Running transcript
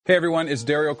Hey everyone, it's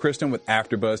Daryl Kristen with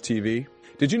AfterBuzz TV.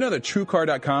 Did you know that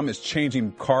TrueCar.com is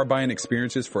changing car buying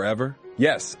experiences forever?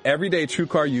 Yes, everyday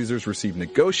TrueCar users receive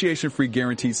negotiation-free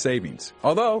guaranteed savings.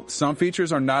 Although, some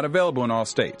features are not available in all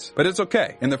states. But it's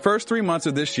okay. In the first 3 months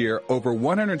of this year, over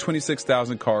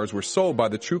 126,000 cars were sold by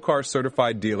the TrueCar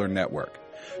Certified Dealer Network.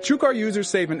 TrueCar users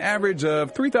save an average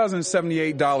of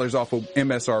 $3,078 off of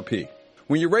MSRP.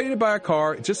 When you're ready to buy a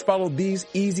car, just follow these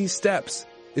easy steps.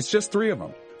 It's just 3 of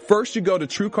them. First, you go to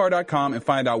TrueCar.com and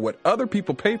find out what other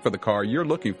people paid for the car you're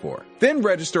looking for. Then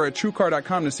register at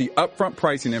TrueCar.com to see upfront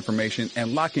pricing information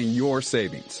and lock in your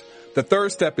savings. The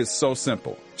third step is so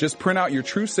simple. Just print out your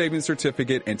True Savings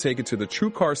Certificate and take it to the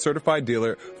TrueCar Certified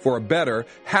Dealer for a better,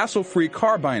 hassle-free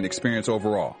car buying experience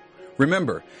overall.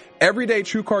 Remember, everyday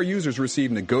TrueCar users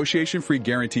receive negotiation-free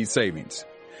guaranteed savings.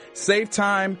 Save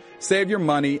time, save your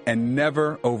money, and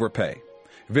never overpay.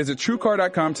 Visit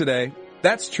TrueCar.com today.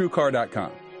 That's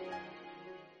TrueCar.com.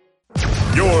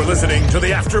 You're listening to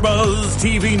the AfterBuzz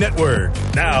TV Network,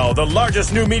 now the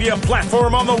largest new media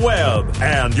platform on the web,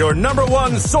 and your number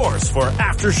one source for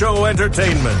after-show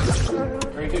entertainment.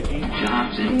 Very good, Gene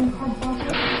Johnson.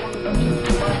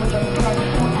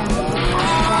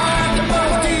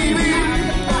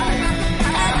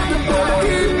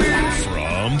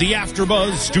 From the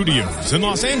AfterBuzz Studios in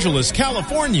Los Angeles,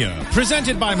 California,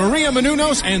 presented by Maria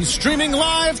Menounos and streaming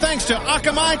live thanks to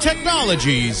Akamai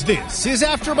Technologies, this is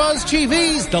AfterBuzz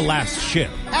TV's The Last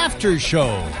Ship After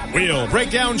Show. We'll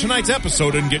break down tonight's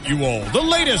episode and get you all the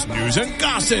latest news and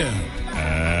gossip.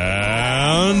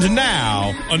 And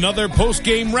now, another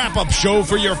post-game wrap-up show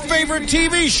for your favorite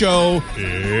TV show.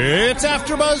 It's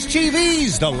AfterBuzz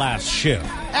TV's The Last Ship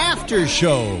After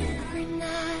Show.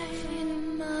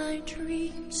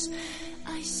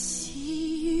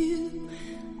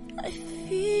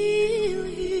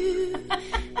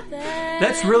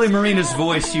 That's really Marina's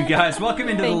voice, you guys. Welcome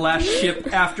into The Last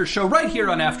Ship After Show right here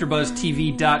on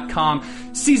AfterBuzzTV.com.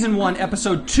 Season 1,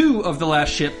 Episode 2 of The Last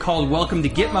Ship, called Welcome to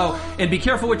Gitmo. And be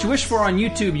careful what you wish for on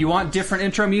YouTube. You want different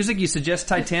intro music? You suggest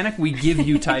Titanic? We give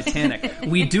you Titanic.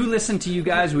 We do listen to you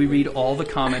guys. We read all the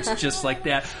comments just like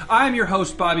that. I'm your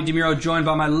host, Bobby DeMiro, joined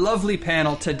by my lovely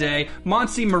panel today,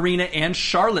 Monsi, Marina, and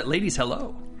Charlotte. Ladies,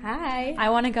 hello. Hi.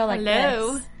 I want to go like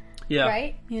this. Yeah.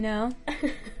 Right? You know?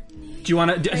 Do you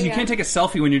want to? You can't take a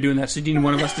selfie when you're doing that. So do you need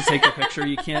one of us to take a picture?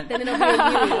 You can't. Then it'll be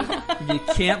a Yui. You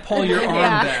can't pull your arm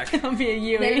back. It'll be a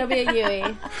Yui. Then it'll be a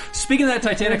Yui. Speaking of that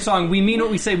Titanic song, we mean what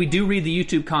we say. We do read the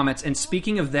YouTube comments. And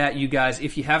speaking of that, you guys,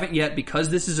 if you haven't yet, because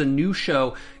this is a new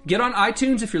show, get on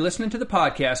iTunes if you're listening to the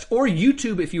podcast, or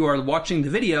YouTube if you are watching the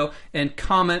video, and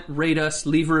comment, rate us,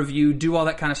 leave a review, do all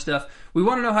that kind of stuff. We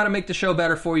want to know how to make the show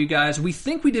better for you guys. We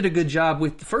think we did a good job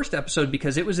with the first episode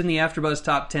because it was in the AfterBuzz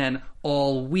Top 10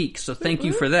 all week. So thank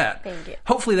you for that. Thank you.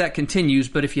 Hopefully that continues,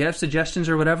 but if you have suggestions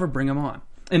or whatever, bring them on.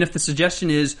 And if the suggestion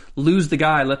is lose the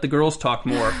guy, let the girls talk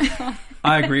more,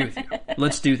 I agree with you.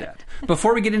 Let's do that.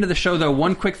 Before we get into the show, though,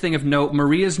 one quick thing of note.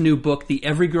 Maria's new book, The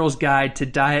Every Girl's Guide to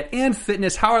Diet and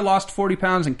Fitness, How I Lost 40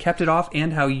 Pounds and Kept It Off,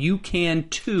 and How You Can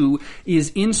Too,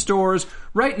 is in stores.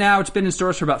 Right now, it's been in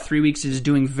stores for about 3 weeks. It is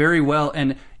doing very well.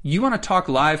 And you want to talk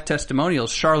live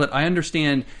testimonials. Charlotte, I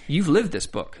understand you've lived this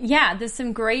book. Yeah, there's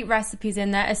some great recipes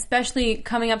in there, especially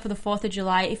coming up for the 4th of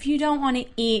July. If you don't want to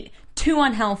eat too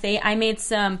unhealthy, I made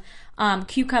some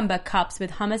cucumber cups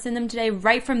with hummus in them today,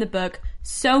 right from the book.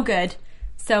 So good.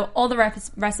 So all the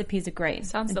recipes are great.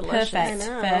 Sounds delicious. Perfect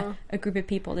for a group of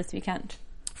people this weekend.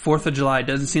 4th of July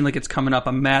doesn't seem like it's coming up.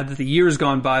 I'm mad that the year's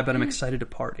gone by, but I'm excited to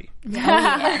party. Oh,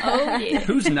 yeah.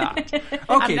 Who's not? Okay.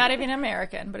 I'm not even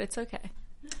American, but it's okay.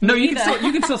 No, you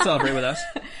can still celebrate with us.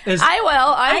 I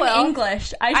will. I'm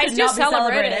English. I should not be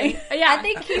celebrating. Yeah. I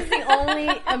think he's the only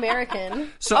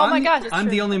American. So oh my gosh, I'm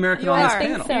the only American you on this are.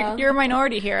 panel. So. You're a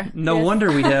minority here. No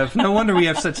wonder we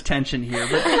have such tension here.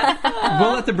 But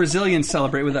we'll let the Brazilians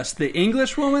celebrate with us. The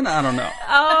English woman, I don't know.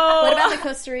 Oh, What about the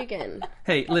Costa Rican?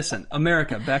 Hey, listen,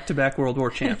 America, back-to-back World War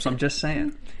champs. I'm just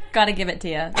saying. Gotta give it to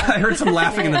you. I heard some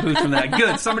laughing in the booth from that.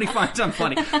 Good. Somebody find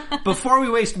something funny. Before we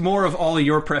waste more of all of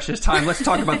your precious time, let's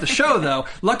talk about the show, though.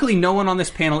 Luckily, no one on this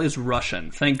panel is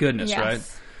Russian. Thank goodness,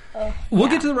 Yes. right? We'll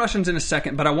get to the Russians in a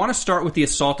second, but I want to start with the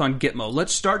assault on Gitmo.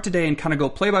 Let's start today and kind of go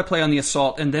play-by-play on the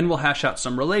assault, and then we'll hash out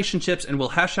some relationships, and we'll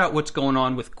hash out what's going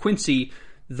on with Quincy,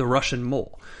 the Russian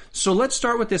mole. So let's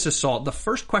start with this assault. The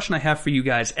first question I have for you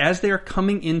guys, as they are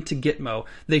coming into Gitmo,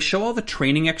 they show all the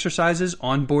training exercises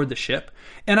on board the ship.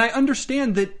 And I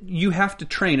understand that you have to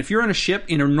train. If you're on a ship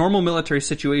in a normal military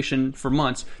situation for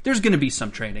months, there's going to be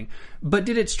some training. But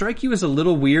did it strike you as a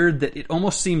little weird that it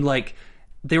almost seemed like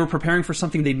they were preparing for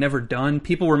something they'd never done?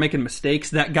 People were making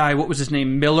mistakes. That guy, what was his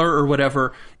name, Miller or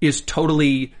whatever, is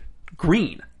totally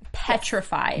green.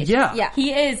 petrified. Yeah. Yeah.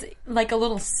 He is like a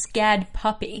little scared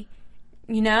puppy.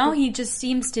 You know? He just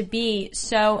seems to be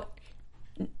so...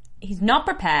 He's not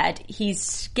prepared. He's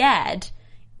scared.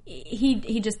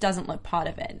 He just doesn't look part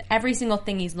of it. Every single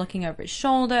thing he's looking over his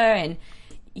shoulder and...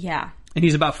 Yeah. And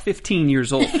he's about 15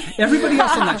 years old. Everybody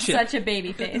else on that ship. Such a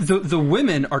baby face. The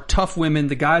women are tough women.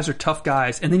 The guys are tough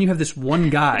guys. And then you have this one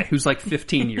guy who's like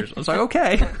 15 years old. It's like,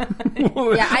 okay.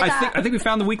 I think we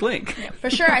found the weak link. For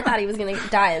sure, I thought he was going to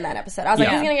die in that episode. I was like,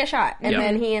 he's going to get shot. And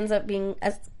then he ends up being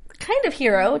a kind of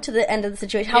hero to the end of the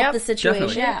situation, help the situation.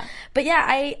 Definitely. Yeah. But yeah,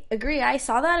 I agree. I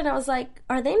saw that and I was like,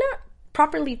 are they not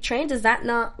properly trained? Is that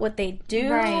not what they do?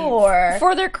 Right. Or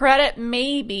For their credit,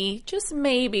 maybe, just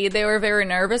maybe, they were very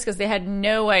nervous because they had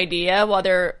no idea what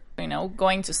they're,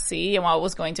 going to see and what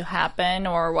was going to happen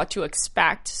or what to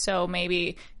expect. So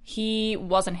maybe he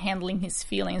wasn't handling his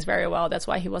feelings very well. That's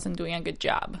why he wasn't doing a good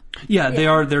job. Yeah,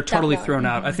 they're totally definitely. thrown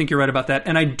out. I think you're right about that.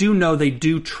 And I do know they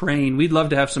do train. We'd love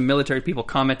to have some military people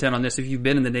comment in on this. If you've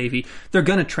been in the Navy, they're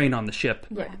going to train on the ship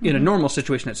in a normal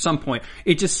situation at some point.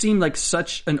 It just seemed like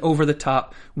such an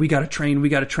over-the-top, we got to train, we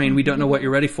don't know what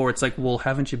you're ready for. It's like, well,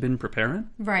 haven't you been preparing?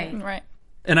 Right.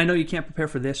 And I know you can't prepare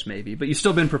for this maybe, but you've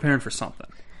still been preparing for something.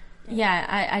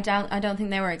 Yeah, I don't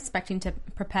think they were expecting to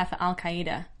prepare for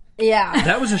Al-Qaeda. yeah.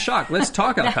 That was a shock. Let's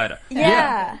talk Al-Qaeda.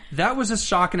 Yeah. That was a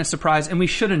shock and a surprise, and we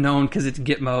should have known because it's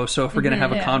Gitmo, so if we're going to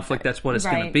have a conflict, that's what it's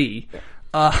going to Right. be.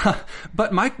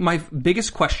 But my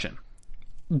biggest question,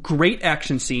 great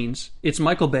action scenes. It's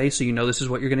Michael Bay, so you know this is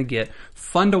what you're going to get.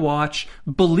 Fun to watch.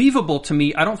 Believable to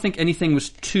me. I don't think anything was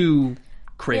too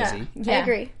crazy. I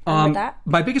agree. With that.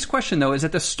 My biggest question, though, is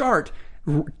at the start,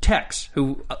 Tex,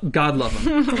 who, God love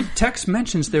him, Tex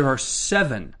mentions there are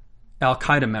 7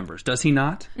 Al-Qaeda members, does he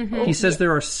not? He says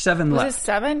there are 7 Was left. it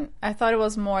 7? I thought it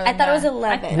was more than I thought it was that.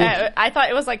 11. I thought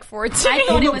it was like 14. I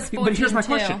thought it No, was 14 but here's my too.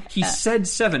 question. He said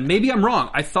 7. Maybe I'm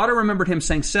wrong. I thought I remembered him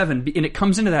saying 7, and it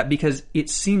comes into that because it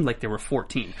seemed like there were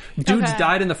 14. Dudes Okay.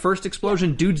 died in the first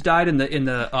explosion. Dudes died in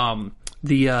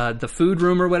the food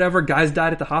room or whatever. Guys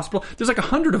died at the hospital. There's like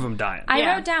 100 of them dying. I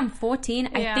Yeah. wrote down 14.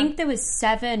 I Yeah. think there was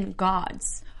 7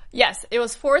 guards. Yes, it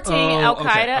was 14 Oh,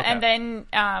 Al-Qaeda, okay. and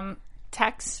then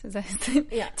Tex, is that his name?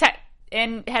 Yeah.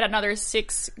 And had another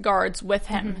 6 guards with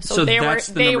him. So, So they that's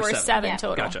were the number 7. 7 Yeah.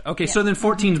 total. Gotcha. Okay, so then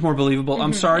 14 is more believable.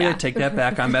 I'm sorry, I take that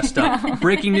back. I messed up.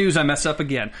 Breaking news, I mess up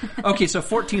again. Okay, so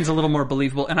 14 is a little more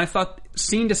believable, and I thought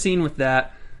scene to scene with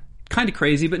that, kind of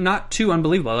crazy, but not too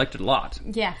unbelievable. I liked it a lot.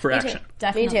 Yeah, For me action. too.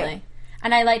 Definitely. Me too.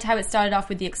 And I liked how it started off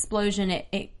with the explosion.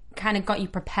 It kind of got you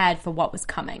prepared for what was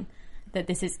coming. That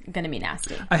this is going to be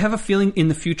nasty. I have a feeling in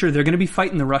the future they're going to be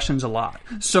fighting the Russians a lot.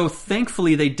 So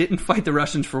thankfully they didn't fight the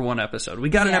Russians for one episode. We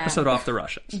got an Yeah. episode off the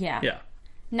Russians. Yeah. Yeah.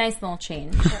 Nice little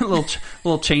change. a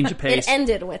little change of pace. It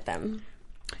ended with them.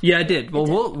 Yeah, it did. Well,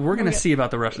 we're going to see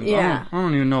about the Russians. Yeah. I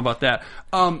don't even know about that.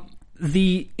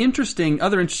 The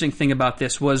other interesting thing about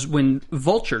this was when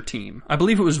Vulture Team, I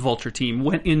believe it was Vulture Team,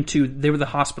 they were the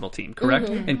hospital team, correct?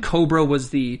 And Cobra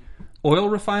was the oil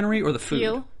refinery or the food?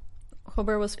 Fuel.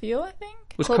 Cobra was fuel, I think.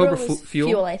 Was Cobra Cobra was fuel?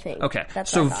 fuel, I think. Okay.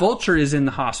 That's So what I thought. Vulture is in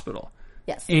the hospital.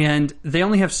 Yes. And they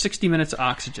only have 60 minutes of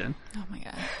oxygen. Oh my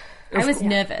god. I was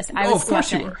nervous. I Oh, was of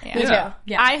course you sweating. were. Yeah. Me too.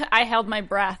 Yeah. I held my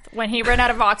breath. When he ran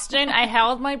out of oxygen, I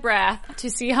held my breath to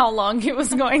see how long it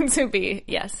was going to be.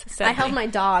 Yes. I held my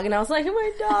dog, and I was like, "Oh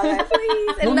my dog,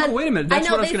 please!" And Well, no, wait a minute. That's I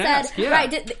know what I was they gonna said, ask. Yeah.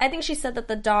 Right? I think she said that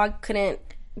the dog couldn't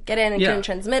get in and Yeah. couldn't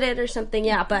transmit it or something.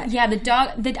 Yeah, but Yeah, the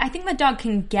dog. I think the dog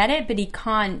can get it, but he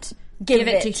can't give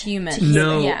it to humans.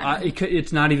 No, Yeah.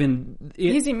 it's not even...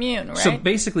 He's immune, right? So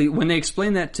basically, when they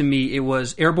explained that to me, it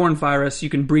was airborne virus. You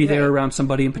can breathe air around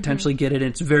somebody and potentially get it. And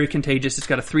it's very contagious. It's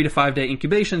got a 3 to 5 day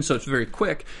incubation, so it's very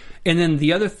quick. And then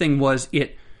the other thing was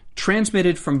it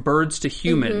transmitted from birds to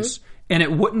humans, and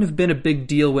it wouldn't have been a big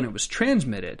deal when it was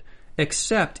transmitted,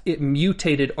 except it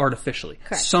mutated artificially.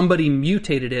 Correct. Somebody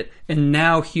mutated it, and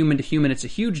now human to human, it's a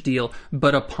huge deal.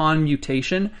 But upon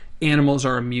mutation, animals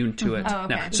are immune to it. Oh,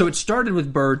 okay. Now, so it started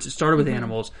with birds, it started with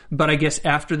animals, but I guess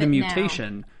after the But now-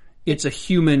 mutation, it's a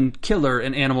human killer,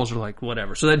 and animals are like,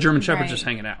 whatever. So that German Shepherd's Right. just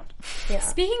hanging out.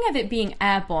 Speaking of it being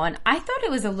airborne, I thought it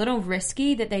was a little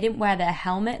risky that they didn't wear their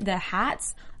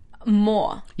hats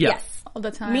more. Yeah. yes, all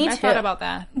the time. Me I too. thought about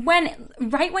that.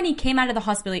 Right when he came out of the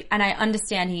hospital, and I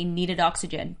understand he needed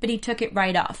oxygen, but he took it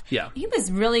right off. Yeah. He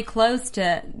was really close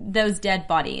to those dead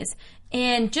bodies.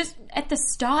 And just at the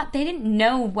start, they didn't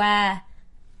know where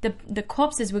the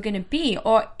corpses were going to be,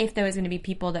 or if there was going to be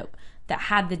people that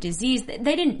had the disease. They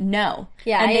didn't know.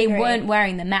 Yeah, and I they agree. weren't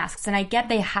wearing the masks. And I get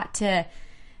they had to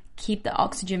keep the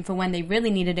oxygen for when they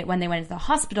really needed it when they went into the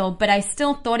hospital, but I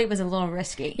still thought it was a little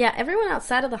risky. Yeah, everyone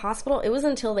outside of the hospital, it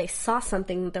wasn't until they saw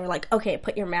something that they were like, okay,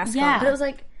 put your mask on. But it was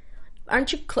like,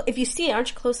 aren't you if you see it, aren't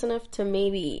you close enough to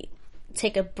maybe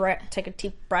take a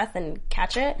deep breath and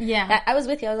catch it? Yeah. I was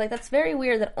with you. I was like, that's very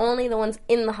weird that only the ones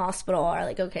in the hospital are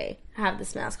like, okay, have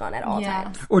this mask on at all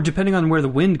times. Or depending on where the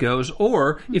wind goes,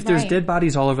 or if there's dead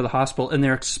bodies all over the hospital and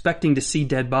they're expecting to see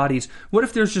dead bodies, what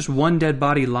if there's just one dead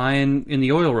body lying in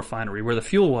the oil refinery where the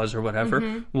fuel was or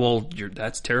whatever? Well,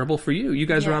 that's terrible for you. You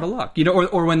guys are out of luck. You know,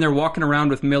 or when they're walking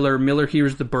around with Miller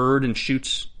hears the bird and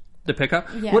shoots the pickup.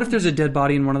 What if there's a dead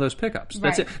body in one of those pickups?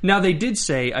 That's it. Now, they did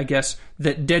say, I guess,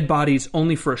 that dead bodies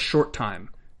only for a short time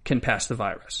can pass the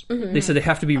virus. They said they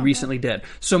have to be recently dead.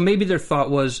 So maybe their thought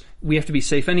was, we have to be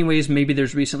safe anyways, maybe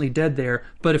there's recently dead there,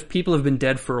 but if people have been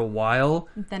dead for a while,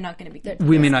 they're not going to be good.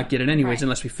 We may not get it anyways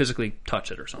unless we physically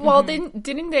touch it or something. Well,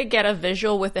 didn't they get a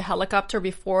visual with the helicopter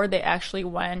before they actually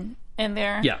went in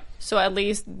there? Yeah. So at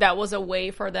least that was a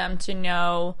way for them to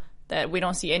know that we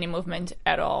don't see any movement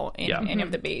at all in any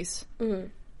of the base.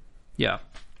 Yeah.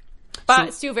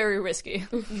 But still very risky.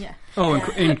 Oh,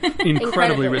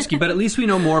 incredibly risky. But at least we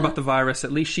know more about the virus.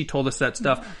 At least she told us that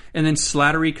stuff. And then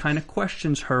Slattery kind of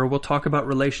questions her. We'll talk about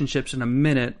relationships in a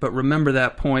minute, but remember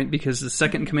that point because the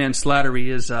second in command, Slattery,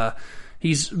 is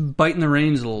he's biting the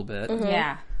reins a little bit.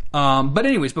 Yeah. But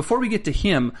anyways, before we get to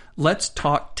him, let's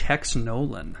talk Tex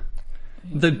Nolan.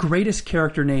 The greatest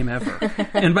character name ever.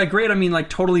 And by great, I mean like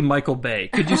totally Michael Bay.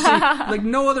 Could you see, like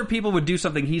no other people would do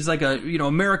something. He's like a,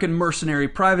 American mercenary,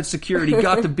 private security,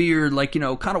 got the beard, like,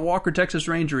 kind of Walker, Texas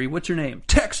Ranger-y. What's your name?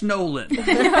 Tex Nolan.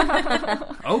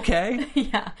 Okay.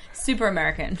 Yeah. Super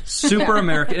American. Super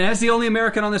American. And as the only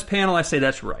American on this panel, I say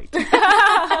that's right.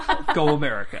 Go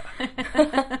America.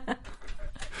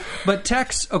 But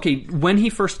Tex, okay, when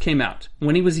he first came out,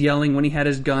 when he was yelling, when he had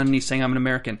his gun and he's saying, I'm an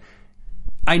American,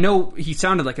 I know he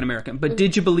sounded like an American, but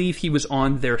did you believe he was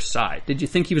on their side? Did you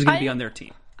think he was going to be on their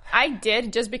team? I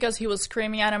did, just because he was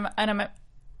screaming at him, I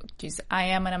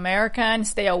am an American,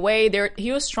 stay away.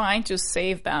 He was trying to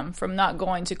save them from not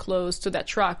going too close to that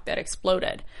truck that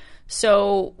exploded.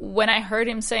 So when I heard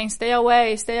him saying, stay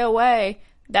away,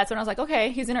 that's when I was like,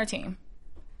 okay, he's in our team.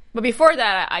 But before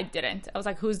that, I didn't. I was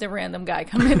like, who's the random guy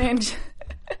coming in?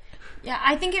 Yeah,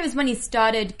 I think it was when he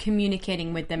started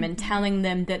communicating with them and telling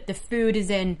them that the food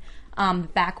is in the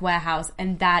back warehouse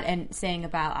and saying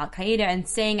about Al-Qaeda and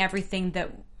saying everything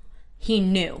that he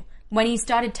knew. When he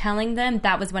started telling them,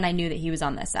 that was when I knew that he was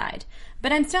on their side.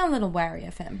 But I'm still a little wary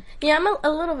of him. Yeah, I'm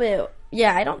a little bit...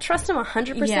 Yeah, I don't trust him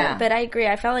 100%, but I agree.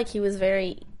 I felt like he was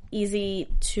very easy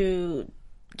to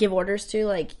give orders to.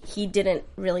 Like, he didn't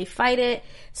really fight it.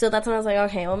 So that's when I was like,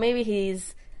 okay, well, maybe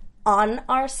he's on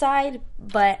our side,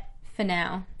 but... For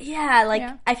now.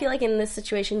 Yeah, I feel like in this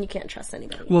situation, you can't trust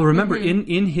anybody. Well, remember,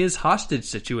 in his hostage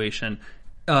situation,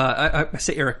 I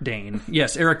say Eric Dane.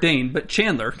 Yes, Eric Dane, but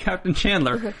Captain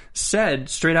Chandler, said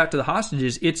straight out to the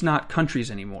hostages, it's not countries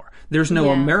anymore. There's no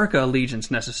America allegiance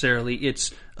necessarily.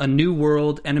 It's a new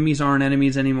world. Enemies aren't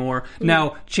enemies anymore.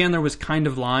 Now, Chandler was kind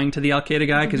of lying to the Al-Qaeda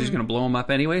guy because he's going to blow him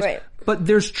up anyways. Right. But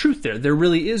there's truth there. There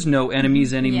really is no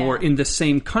enemies anymore in the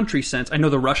same country sense. I know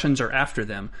the Russians are after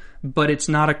them, but it's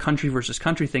not a country versus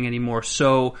country thing anymore.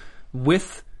 So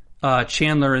with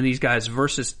Chandler and these guys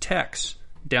versus Tex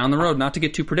down the road, not to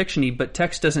get too prediction-y, but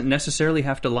Tex doesn't necessarily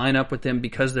have to line up with them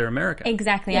because they're American.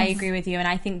 Exactly. Yes. I agree with you. And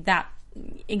I think that,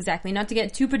 exactly, not to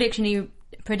get too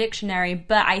predictionary,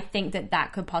 but I think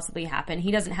that could possibly happen.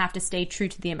 He doesn't have to stay true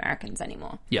to the Americans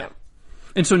anymore. Yeah.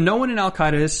 And so no one in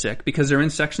Al-Qaeda is sick because they're in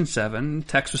Section 7.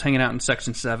 Tex was hanging out in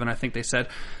Section 7, I think they said.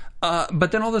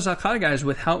 But then all those Al-Qaeda guys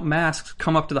without masks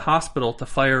come up to the hospital to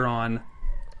fire on,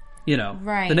 the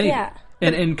Navy. Yeah.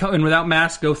 And without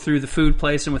masks go through the food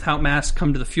place, and without masks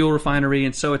come to the fuel refinery.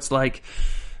 And so it's like,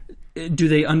 do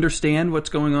they understand what's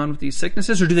going on with these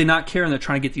sicknesses, or do they not care and they're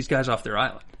trying to get these guys off their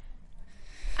island?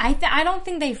 I don't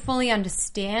think they fully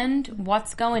understand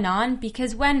what's going on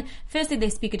because firstly, they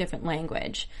speak a different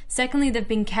language. Secondly, they've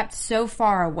been kept so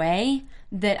far away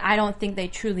that I don't think they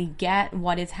truly get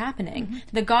what is happening. Mm-hmm.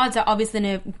 The guards are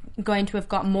obviously going to have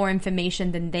got more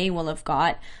information than they will have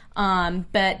got.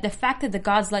 But the fact that the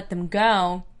guards let them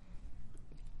go,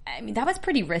 I mean, that was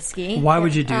pretty risky. Why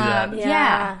would you do that?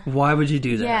 Yeah. Why would you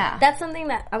do that? Yeah. That's something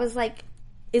that I was like,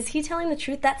 is he telling the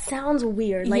truth? That sounds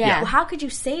weird. Like, how could you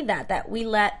say that we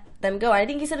let them go? I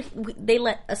think he said they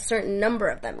let a certain number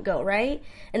of them go, right?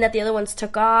 And that the other ones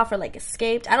took off or,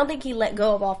 escaped. I don't think he let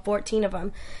go of all 14 of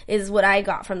them, is what I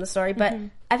got from the story. But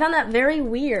I found that very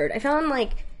weird. I found,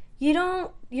 you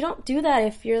don't do that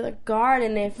if you're the guard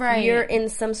and if you're in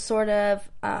some sort of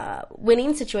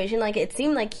winning situation. Like, it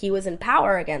seemed like he was in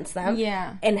power against them,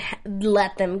 and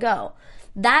let them go.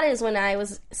 That is when I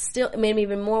was it made me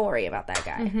even more worry about that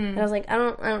guy. And I was like, I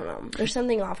don't know. There's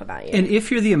something off about you. And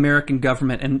if you're the American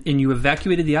government and you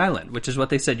evacuated the island, which is what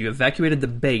they said, you evacuated the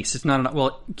base. It's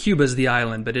not Cuba's the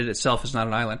island, but it itself is not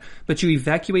an island. But you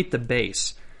evacuate the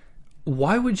base.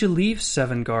 Why would you leave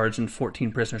 7 guards and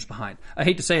 14 prisoners behind? I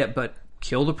hate to say it, but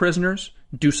kill the prisoners,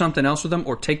 do something else with them,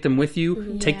 or take them with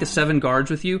you, take the 7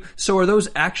 guards with you. So are those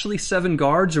actually 7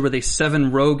 guards, or were they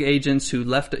 7 rogue agents who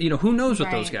left? Who knows what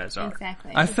those guys are?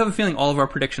 Exactly. I have a feeling all of our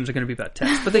predictions are going to be about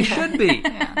Tex, but they should be.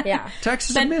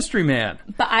 Tex is a mystery man.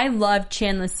 But I loved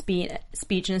Chandler's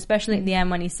speech, and especially at the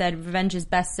end when he said, "Revenge is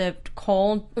best served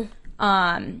cold."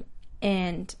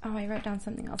 And I wrote down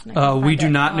something else. We do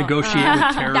not negotiate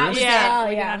with terrorists.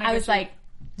 I was like,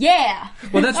 yeah.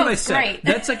 Well, that's what I said. Great.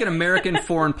 That's like an American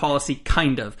foreign policy,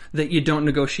 kind of, that you don't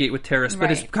negotiate with terrorists, but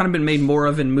it's kind of been made more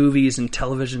of in movies and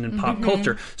television and pop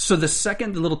culture. So the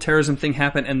second the little terrorism thing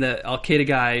happened and the Al-Qaeda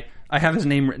guy, I have his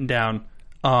name written down,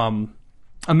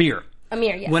 Amir.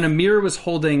 Amir, yes. When Amir was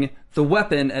holding the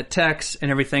weapon at Tex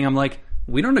and everything, I'm like,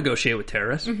 we don't negotiate with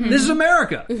terrorists. This is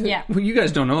America. Yeah. Well, you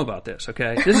guys don't know about this,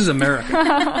 okay? This is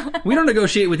America. We don't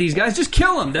negotiate with these guys. Just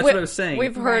kill them. That's what I was saying.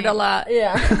 We've heard a lot.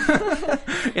 Yeah.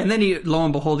 And then lo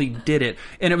and behold, he did it.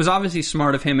 And it was obviously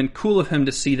smart of him and cool of him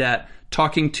to see that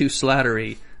talking to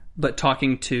Slattery, but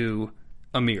talking to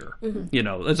Amir.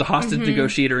 As a hostage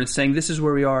negotiator and saying, this is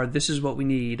where we are. This is what we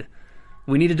need.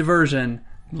 We need a diversion.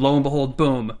 Lo and behold,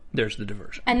 boom, there's the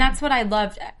diversion. And that's what I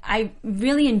loved. I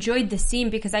really enjoyed the scene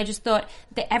because I just thought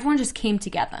that everyone just came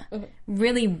together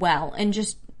really well. And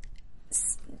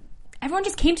everyone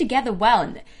just came together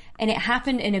well. And it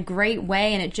happened in a great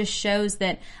way. And it just shows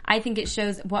I think it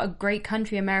shows what a great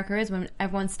country America is when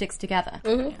everyone sticks together.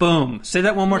 Boom. Say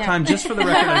that one more time just for the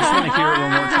record. I just want to hear it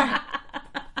one more time.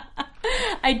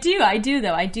 I do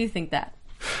though. I do think that.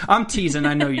 I'm teasing.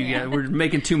 I know you guys. We're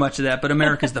making too much of that, but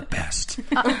America's the best.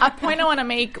 A point I want to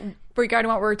make regarding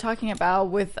what we were talking about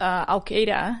with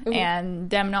Al-Qaeda and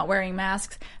them not wearing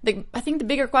masks. I think the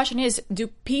bigger question is, do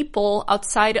people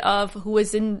outside of who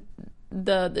is in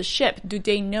the ship, do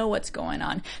they know what's going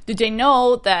on? Do they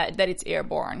know that it's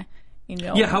airborne?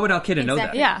 Yeah, how would Al-Qaeda know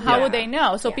that? Yeah, how would they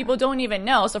know? So people don't even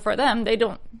know. So for them,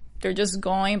 they're just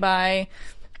going by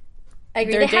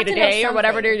their day-to-day or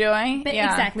whatever they're doing. But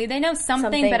exactly. They know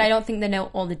something, but I don't think they know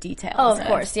all the details. Oh, of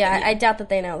course. Yeah, I doubt that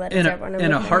they know that.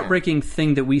 And a heartbreaking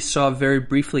thing that we saw very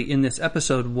briefly in this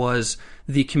episode was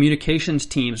the communications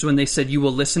teams when they said, you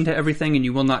will listen to everything and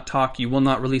you will not talk, you will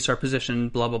not release our position,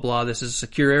 blah, blah, blah, this is a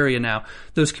secure area now.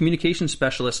 Those communications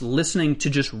specialists listening to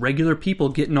just regular people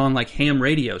getting on like ham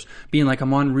radios, being like,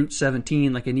 I'm on Route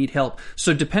 17, like I need help.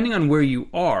 So depending on where you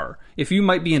are, if you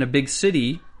might be in a big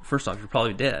city, first off, you're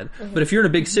probably dead. But if you're in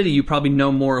a big city, you probably know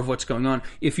more of what's going on.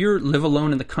 If you live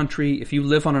alone in the country, if you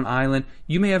live on an island,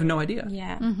 you may have no idea.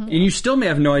 Yeah. And you still may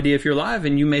have no idea if you're alive,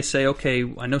 and you may say, okay,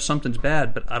 I know something's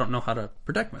bad, but I don't know how to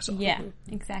protect myself. Yeah,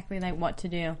 exactly, like what to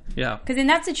do. Yeah. Because in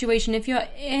that situation, if you're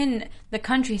in the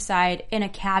countryside, in a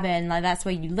cabin, like that's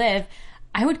where you live,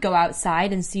 I would go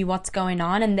outside and see what's going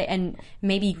on and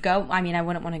maybe go. I mean, I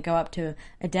wouldn't want to go up to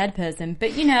a dead person,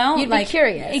 but you'd be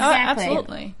curious. Exactly. Oh,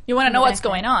 absolutely. You want to know what's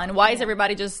going on. Why is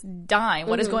everybody just dying?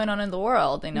 What is going on in the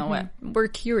world? We're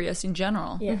curious in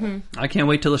general. Yeah. I can't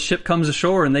wait till the ship comes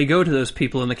ashore and they go to those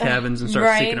people in the cabins and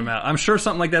start seeking them out. I'm sure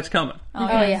something like that's coming. Oh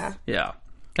yeah. Yeah.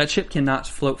 That ship cannot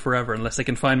float forever unless they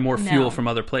can find more fuel from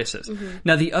other places.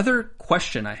 Now, the other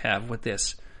question I have with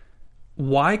this,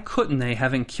 why couldn't they,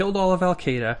 having killed all of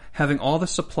Al-Qaeda, having all the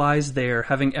supplies there,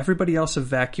 having everybody else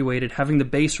evacuated, having the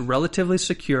base relatively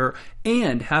secure,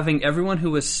 and having everyone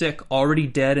who was sick already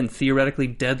dead and theoretically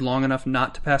dead long enough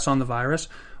not to pass on the virus,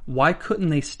 why couldn't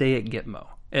they stay at Gitmo,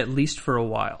 at least for a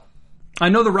while? I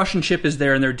know the Russian ship is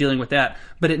there and they're dealing with that,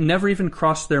 but it never even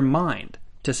crossed their mind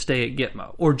to stay at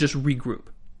Gitmo or just regroup.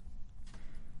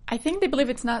 I think they believe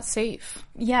it's not safe.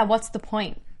 Yeah, what's the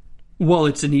point? Well,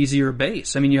 it's an easier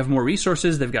base. I mean, you have more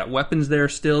resources. They've got weapons there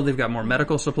still. They've got more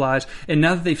medical supplies. And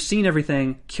now that they've seen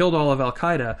everything, killed all of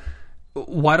Al-Qaeda,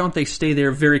 why don't they stay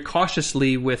there very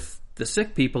cautiously with the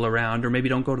sick people around, or maybe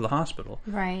don't go to the hospital?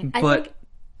 Right. But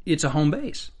it's a home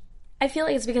base. I feel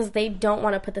like it's because they don't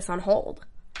want to put this on hold.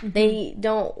 They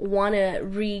don't want to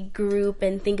regroup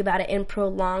and think about it and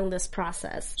prolong this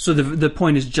process. So the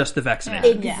point is just the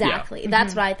vaccination. Exactly.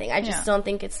 That's what I think. I just don't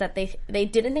think it's that they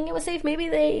didn't think it was safe. Maybe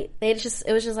it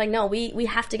was just like, no, we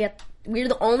have to get. We're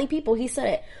the only people. He said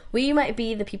it. We might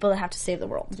be the people that have to save the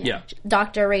world. Yeah.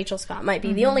 Dr. Rachel Scott might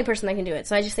be the only person that can do it.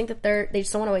 So I just think that they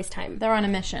just don't want to waste time. They're on a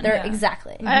mission.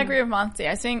 Exactly. I agree with Monty.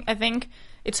 I think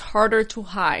it's harder to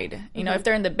hide. You know, if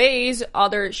they're in the base,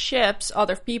 other ships,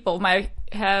 other people might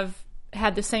have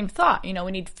had the same thought. You know,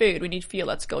 we need food, we need fuel,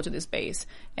 let's go to this base.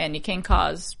 And it can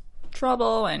cause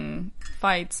trouble and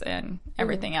fights and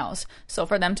everything else. So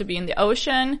for them to be in the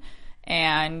ocean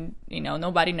and, you know,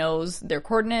 nobody knows their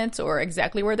coordinates or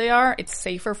exactly where they are, it's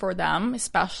safer for them,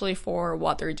 especially for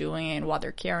what they're doing and what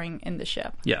they're carrying in the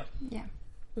ship. Yeah. Yeah.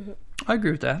 I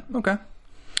agree with that. Okay.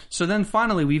 So then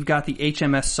finally we've got the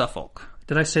HMS Suffolk.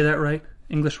 Did I say that right?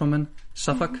 Englishwoman?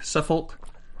 Suffolk? Suffolk?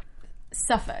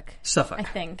 Suffolk, I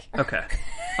think. Okay.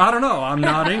 I don't know. I'm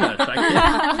not English.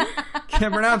 I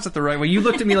can't pronounce it the right way. You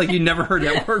looked at me like you never heard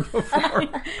that word before.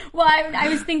 Well, I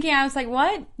was thinking, I was like,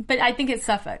 what? But I think it's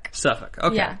Suffolk. Suffolk.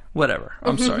 Okay. Yeah. Whatever.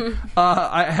 I'm sorry.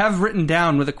 I have written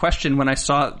down with a question when I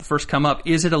saw it first come up,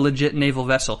 is it a legit naval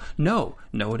vessel? No,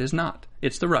 it is not.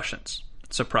 It's the Russians.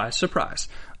 Surprise, surprise.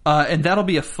 And that'll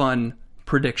be a fun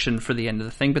prediction for the end of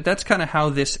the thing, but that's kind of how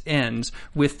this ends,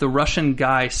 with the Russian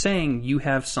guy saying, you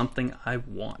have something I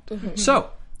want.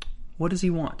 So, what does he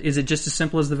want? Is it just as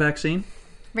simple as the vaccine?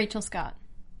 Rachel Scott.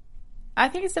 I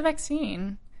think it's the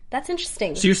vaccine. That's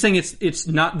interesting. So you're saying it's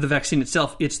not the vaccine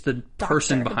itself, it's the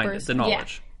person behind it, the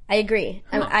knowledge. I agree.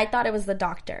 I thought it was the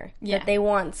doctor. Yeah. That they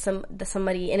want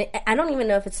somebody, and I don't even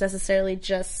know if it's necessarily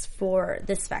just for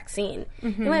this vaccine.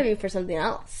 It might be for something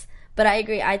else. But I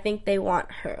agree. I think they want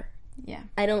her. Yeah.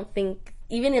 I don't think,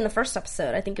 even in the first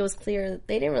episode, I think it was clear that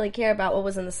they didn't really care about what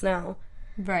was in the snow.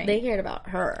 Right. They cared about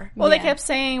her. Well, they kept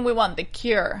saying, we want the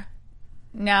cure.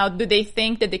 Now, do they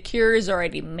think that the cure is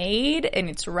already made and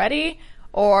it's ready?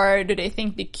 Or do they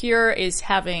think the cure is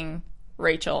having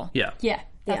Rachel? Yeah. Yeah.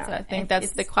 I think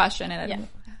that's the question. And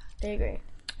I agree.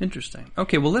 Interesting.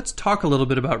 Okay, well, let's talk a little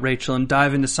bit about Rachel and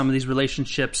dive into some of these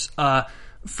relationships.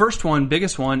 First one,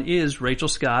 biggest one, is Rachel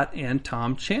Scott and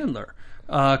Tom Chandler.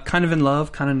 Kind of in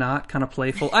love, kind of not, kind of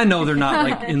playful. I know they're not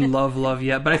like in love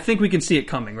yet, but I think we can see it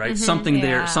coming, right? Something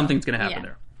there, something's going to happen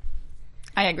there.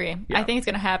 I agree. I think it's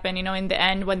going to happen, you know, in the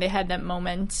end when they had that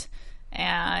moment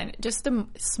and just the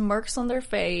smirks on their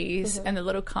face and the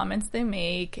little comments they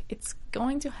make, it's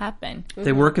going to happen.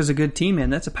 They work as a good team, man.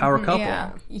 That's a power couple.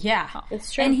 Yeah.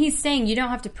 It's true. And he's saying you don't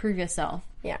have to prove yourself.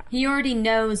 Yeah. He already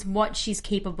knows what she's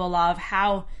capable of,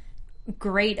 how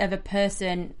great of a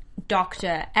person,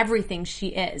 doctor, everything she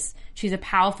is. She's a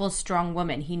powerful, strong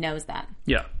woman. He knows that.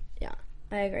 Yeah. Yeah,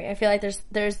 I agree. I feel like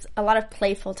there's a lot of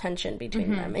playful tension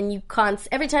between them, and you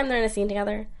every time they're in a scene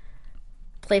together,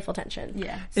 playful tension.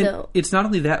 Yeah. So And it's not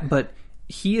only that, but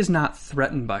he is not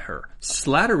threatened by her.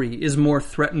 Slattery is more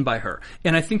threatened by her.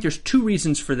 And I think there's two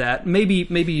reasons for that.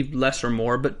 Maybe less or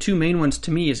more, but two main ones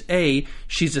to me is A,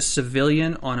 she's a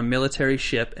civilian on a military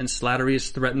ship, and Slattery is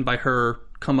threatened by her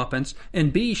comeuppance,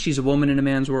 and B, she's a woman in a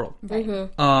man's world.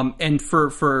 And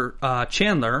for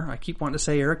Chandler, I keep wanting to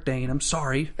say Eric Dane, I'm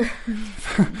sorry.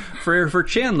 for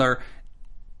Chandler,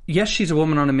 yes, she's a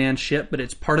woman on a man's ship, but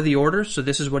it's part of the order, so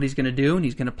this is what he's going to do, and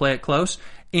he's going to play it close.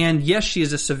 And yes, she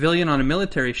is a civilian on a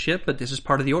military ship, but this is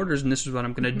part of the orders, and this is what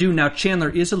I'm going to do. Now, Chandler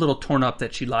is a little torn up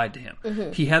that she lied to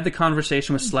him. He had the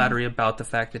conversation with Slattery about the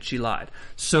fact that she lied.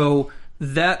 So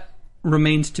that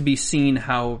remains to be seen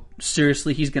how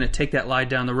seriously he's going to take that lie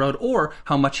down the road, or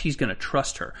how much he's going to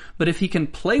trust her. But if he can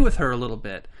play with her a little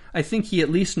bit, I think he at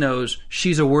least knows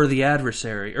she's a worthy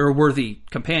adversary, or a worthy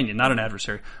companion, not an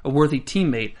adversary, a worthy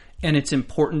teammate, and it's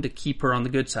important to keep her on the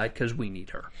good side because we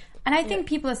need her. And I think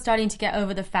people are starting to get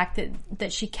over the fact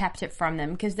that she kept it from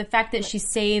them, because the fact that she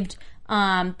saved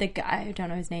the guy, I don't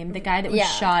know his name, the guy that was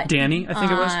shot. Danny, I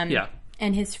think it was? Yeah.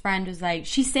 And his friend was like,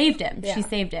 she saved him. Yeah. She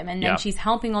saved him. And then she's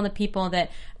helping all the people that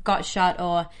got shot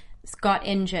or got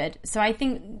injured. So I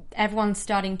think everyone's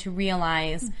starting to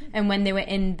realize, and when they were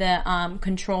in the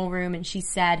control room and she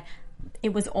said,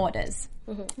 it was orders.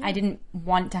 I didn't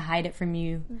want to hide it from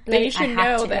you. They should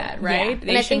know that, right?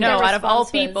 Yeah. They should know out of all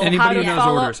people anybody how to who knows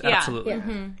follow orders,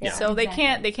 absolutely. So they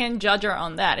can't judge her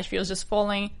on that if she was just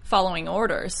following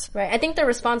orders. Right. I think the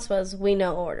response was, we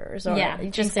know orders. Or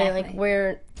just say, like,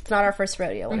 it's not our first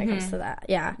rodeo when it comes to that.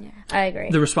 Yeah. I agree.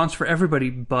 The response for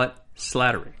everybody but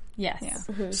Slattery. Yes. Yeah.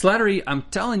 Slattery, I'm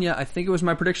telling you, I think it was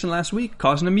my prediction last week,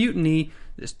 causing a mutiny.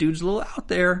 This dude's a little out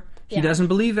there. He doesn't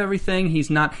believe everything.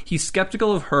 He's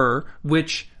skeptical of her,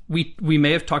 which we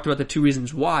may have talked about the 2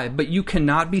 reasons why, but you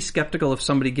cannot be skeptical of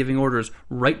somebody giving orders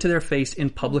right to their face in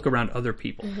public around other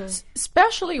people.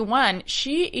 Especially when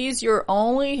she is your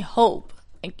only hope.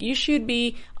 Like, you should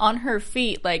be on her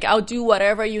feet. Like, I'll do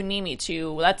whatever you need me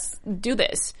to. Let's do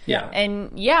this. Yeah.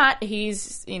 And yet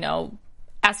he's,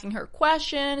 asking her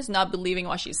questions, not believing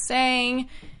what she's saying,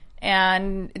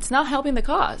 and it's not helping the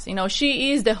cause.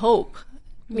 She is the hope.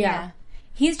 Yeah.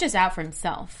 He's just out for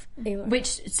himself,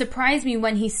 which surprised me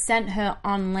when he sent her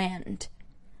on land,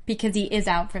 because he is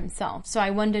out for himself. So I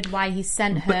wondered why he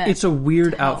sent her. But it's a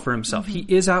weird out for himself. He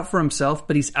is out for himself,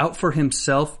 but he's out for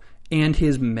himself and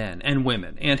his men and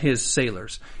women and his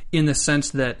sailors, in the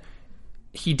sense that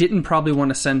he didn't probably want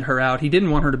to send her out. He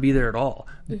didn't want her to be there at all.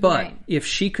 But if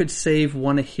she could save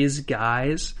one of his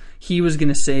guys, he was going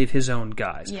to save his own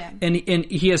guys. Yeah. And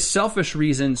he has selfish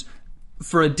reasons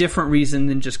for a different reason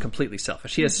than just completely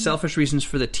selfish. He has selfish reasons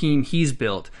for the team he's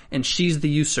built, and she's the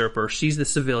usurper, she's the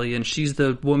civilian, she's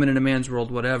the woman in a man's world,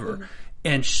 whatever.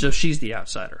 And so she's the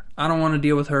outsider. I don't want to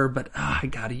deal with her, but I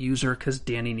got to use her because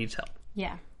Danny needs help.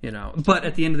 Yeah. But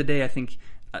at the end of the day, I think,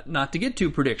 not to get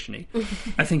too prediction-y,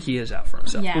 I think he is out for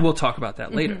himself. Yeah. We'll talk about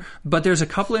that later. But there's a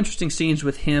couple interesting scenes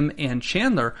with him and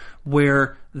Chandler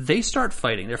where they start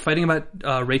fighting. They're fighting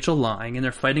about Rachel lying, and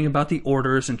they're fighting about the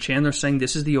orders, and Chandler's saying,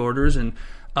 this is the orders, and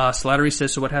Slattery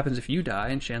says, so what happens if you die?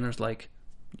 And Chandler's like,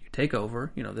 you take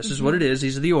over. This is what it is.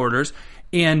 These are the orders.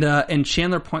 And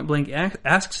Chandler point blank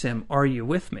asks him, are you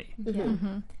with me?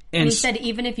 And he said,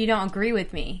 even if you don't agree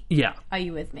with me, are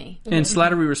you with me? And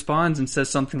Slattery responds and says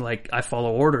something like, I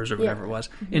follow orders, or whatever it was.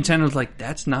 And Chandler's like,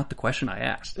 that's not the question I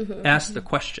asked. Ask the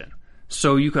question.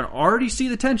 So you can already see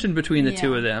the tension between the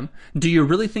two of them. Do you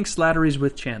really think Slattery's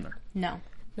with Chandler? No.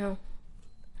 So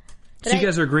you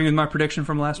guys are agreeing with my prediction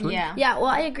from last week? Yeah, well,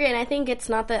 I agree, and I think it's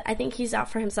not that. I think he's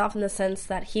out for himself in the sense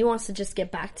that he wants to just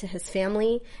get back to his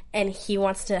family, and he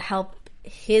wants to help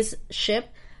his ship,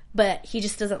 but he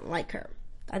just doesn't like her.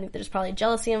 I think there's probably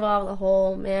jealousy involved, the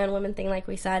whole man-woman thing, like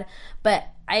we said. But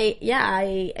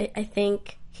I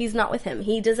think he's not with him.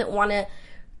 He doesn't want to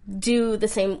do the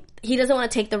same. He doesn't want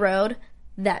to take the road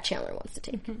that Chandler wants to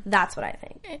take. That's what I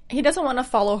think. He doesn't want to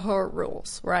follow her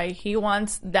rules, right? He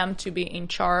wants them to be in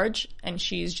charge, and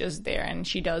she's just there, and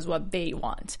she does what they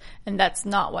want. And that's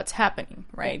not what's happening,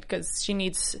 right? Because she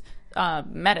needs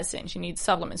medicine, she needs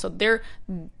supplements. So they're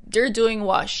doing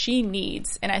what she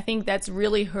needs, and I think that's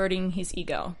really hurting his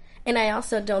ego. And I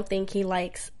also don't think he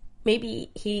likes. Maybe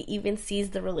he even sees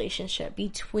the relationship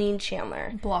between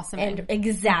Chandler blossoming. And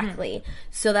exactly.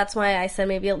 So that's why I said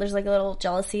maybe there's like a little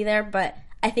jealousy there. But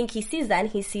I think he sees that, and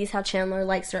he sees how Chandler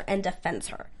likes her and defends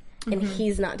her, and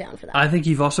he's not down for that. I think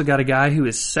you've also got a guy who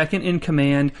is second in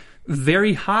command,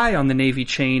 very high on the Navy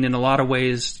chain in a lot of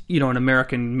ways, in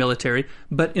American military,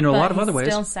 but in a lot of other ways,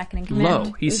 still second in command.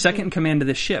 Low. He's second in command of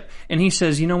the ship. And he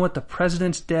says, you know what, the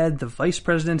president's dead, the vice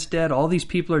president's dead, all these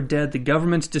people are dead, the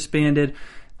government's disbanded.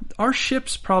 Our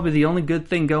ship's probably the only good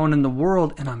thing going in the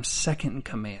world, and I'm second in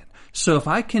command. So if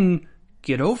I can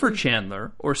get over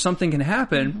Chandler, or something can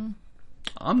happen,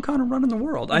 I'm kind of running the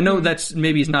world. I know that's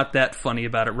maybe he's not that funny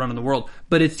about it, running the world,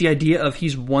 but it's the idea of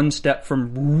he's one step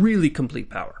from really complete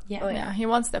power. Yeah. Oh yeah, he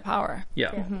wants the power.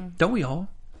 Yeah. Don't we all?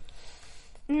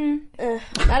 Not in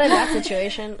that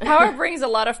situation. Power brings a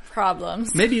lot of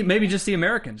problems. Maybe just the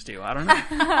Americans do. I don't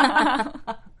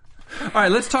know. All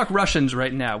right, let's talk Russians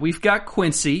right now. We've got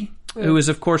Quincy, who is,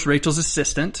 of course, Rachel's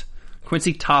assistant.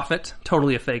 Quincy Toffet,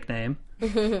 totally a fake name.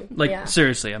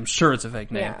 Seriously, I'm sure it's a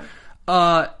fake name.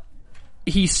 Yeah.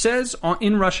 He says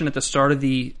in Russian at the start of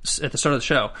the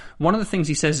show, one of the things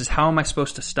he says is, how am I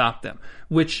supposed to stop them?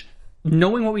 Which,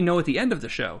 knowing what we know at the end of the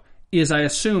show, is, I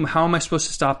assume, how am I supposed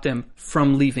to stop them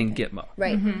from leaving Gitmo?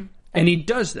 Right. And he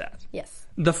does that. Yes.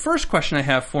 The first question I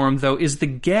have for him, though, is the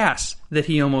gas that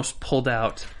he almost pulled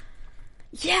out.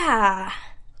 Yeah.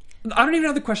 I don't even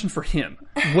have the question for him.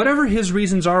 Whatever his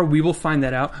reasons are, we will find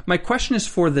that out. My question is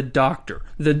for the doctor.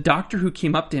 The doctor who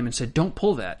came up to him and said, don't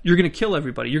pull that. You're going to kill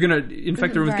everybody. You're going to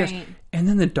infect everyone with gas. And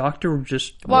then the doctor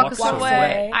just walks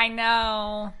away. I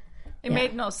know. It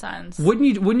made no sense. Wouldn't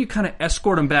you kind of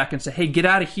escort him back and say, hey, get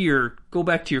out of here. Go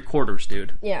back to your quarters,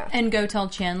 dude. Yeah. And go tell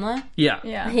Chandler? Yeah.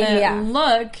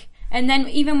 Look. And then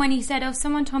even when he said,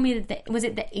 someone told me that, was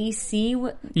it the AC?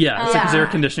 Yeah, it's like his air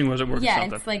conditioning wasn't working or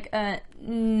something. Yeah, it's like,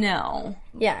 no.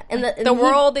 Yeah. And the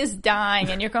world is dying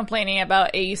and you're complaining about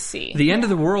AC. The end of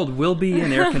the world will be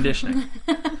in air conditioning.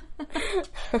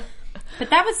 But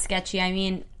that was sketchy. I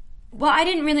mean, I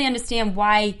didn't really understand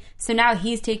why. So now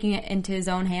he's taking it into his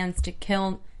own hands to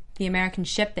kill the American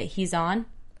ship that he's on.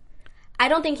 I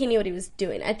don't think he knew what he was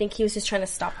doing. I think he was just trying to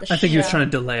stop the show. I think he was trying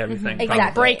to delay everything.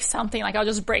 Exactly. Break something. Like, I'll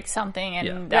just break something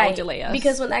and that'll delay us.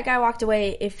 Because when that guy walked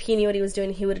away, if he knew what he was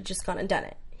doing, he would have just gone and done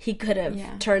it. He could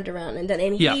have turned around and done it.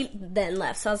 And he then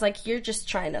left. So I was like, you're just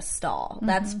trying to stall.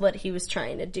 That's what he was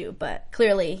trying to do. But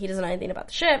clearly, he doesn't know anything about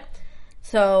the ship.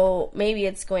 So maybe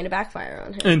it's going to backfire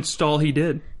on him. And stall he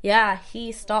did. Yeah,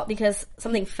 he stalled because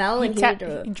something fell and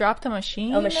he dropped a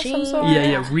machine. A machine. Of some sort?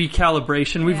 Yeah,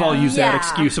 recalibration. We've all used that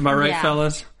excuse. Am I right, Yeah.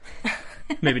 fellas?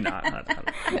 Maybe not.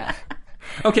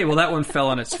 Okay, well, that one fell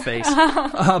on its face.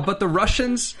 But the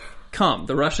Russians come.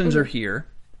 The Russians are here.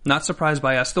 Not surprised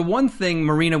by us. The one thing,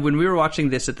 Marina, when we were watching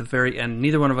this at the very end,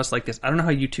 neither one of us liked this. I don't know how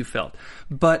you two felt.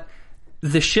 But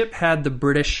the ship had the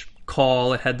British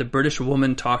call. It had the British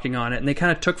woman talking on it, and they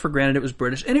kind of took for granted it was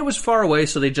British. And it was far away,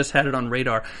 so they just had it on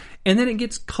radar. And then it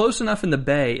gets close enough in the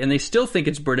bay, and they still think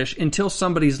it's British until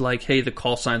somebody's like, hey, the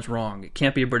call sign's wrong. It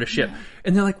can't be a British ship.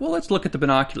 And they're like, well, let's look at the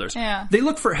binoculars. Yeah. They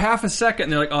look for half a second,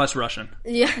 and they're like, oh, it's Russian.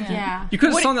 Yeah. You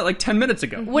could have saw that like 10 minutes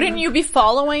ago. Wouldn't you be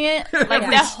following it like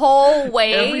the whole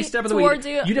way Every step of the way. towards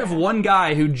you? You'd have one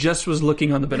guy who just was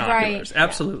looking on the binoculars. Right.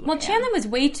 Absolutely. Well, Chandler was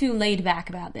way too laid back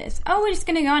about this. Oh, we're just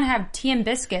going to go and have tea and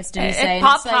biscuits, did he say? And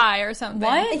Pop it's like, pie or something.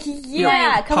 What?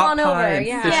 Yeah, come pot on pie over. and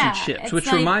Yeah. fish and Yeah, chips, it's which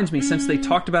like, reminds me, since they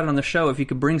talked about it on the show, if you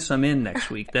could bring some in next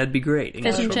week, that'd be great.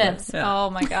 Fish and chips. Yeah. Oh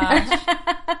my gosh.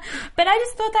 But I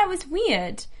just thought that was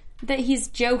weird. That he's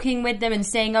joking with them and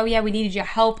saying, oh yeah, we needed your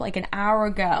help like an hour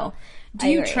ago. Do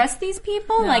you trust these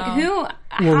people? No. Like, who?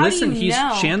 Well, how listen, do you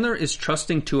know? Chandler is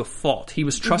trusting to a fault. He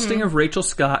was trusting of Rachel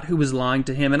Scott, who was lying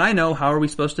to him. And I know, how are we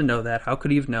supposed to know that? How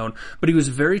could he have known? But he was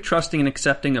very trusting and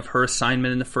accepting of her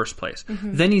assignment in the first place.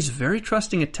 Then he's very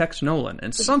trusting of Tex Nolan.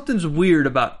 And something's weird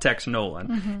about Tex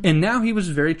Nolan. And now he was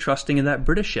very trusting of that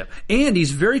British ship. And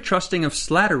he's very trusting of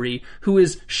Slattery, who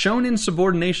is shown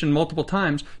insubordination multiple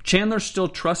times. Chandler's still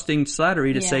trusting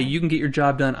Slattery to say, you can get your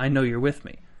job done. I know you're with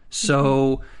me.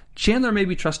 So... Chandler may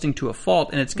be trusting to a fault,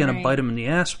 and it's going to bite him in the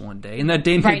ass one day. And that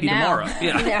day may be tomorrow.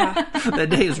 Yeah. That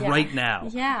day is right now.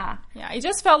 Yeah. Yeah, it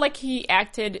just felt like he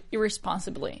acted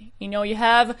irresponsibly. You know, you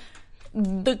have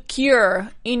the cure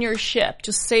in your ship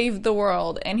to save the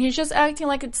world, and he's just acting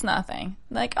like it's nothing.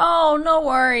 Like, oh, no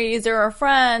worries, they're our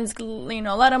friends, you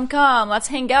know, let them come, let's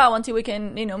hang out until we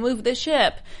can, you know, move the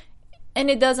ship. And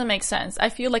it doesn't make sense. I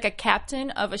feel like a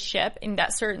captain of a ship in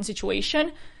that certain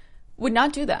situation would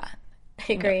not do that.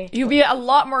 I agree. You'd be a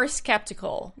lot more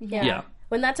skeptical. Yeah.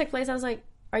 When that took place, I was like,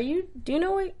 do you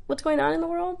know what's going on in the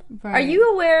world? Right. Are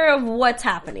you aware of what's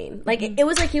happening? Like, it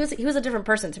was like he was a different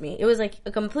person to me. It was like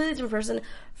a completely different person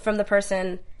from the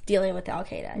person dealing with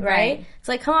Al-Qaeda, right? It's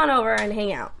like, come on over and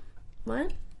hang out.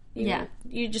 What?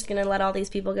 You're just going to let all these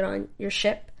people get on your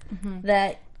ship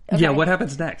that... Okay. Yeah, what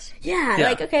happens next? Yeah,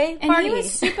 like, okay, And party. he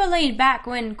was super laid back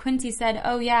when Quincy said,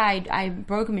 oh yeah, I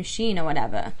broke a machine or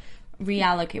whatever.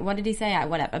 Reallocate. What did he say?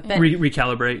 Whatever. But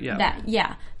Recalibrate,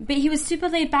 yeah. But he was super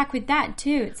laid back with that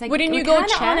too. It's like, wouldn't you we're go kinda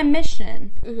check? on a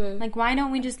mission. Like, why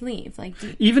don't we just leave? Like,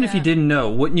 Even if you didn't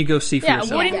know, wouldn't you go see for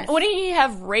yourself? Wouldn't he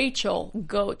have Rachel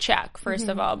go check, first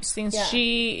of all, since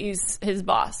she is his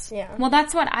boss? Yeah. Well,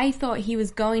 that's what I thought he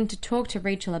was going to talk to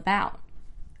Rachel about.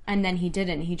 And then he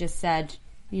didn't. He just said,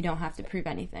 you don't have to prove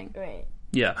anything. Right.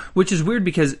 Yeah, which is weird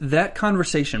because that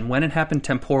conversation, when it happened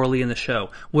temporally in the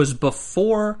show, was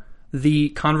before the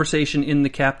conversation in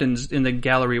the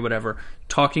gallery, whatever,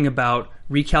 talking about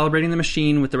recalibrating the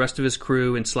machine with the rest of his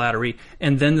crew and Slattery,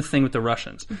 and then the thing with the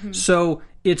Russians. So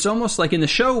it's almost like in the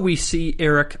show we see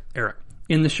Eric.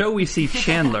 In the show we see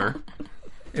Chandler,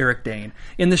 Eric Dane.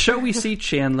 In the show we see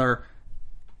Chandler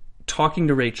talking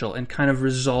to Rachel and kind of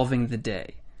resolving the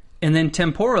day. And then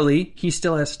temporally, he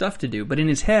still has stuff to do. But in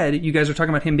his head, you guys are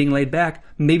talking about him being laid back.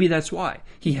 Maybe that's why.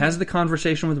 He has the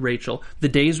conversation with Rachel. The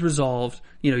day's resolved.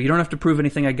 You know, you don't have to prove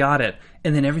anything. I got it.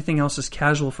 And then everything else is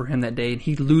casual for him that day. And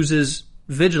he loses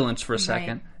vigilance for a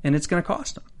second. And it's going to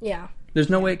cost him. Yeah. There's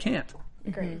no way it can't.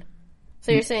 Agreed.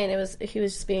 So you're saying he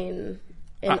was just being...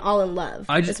 all in love,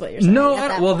 is what you're saying. No,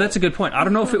 well, that's a good point. I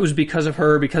don't know if it was because of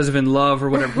her, because of in love, or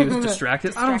whatever. He was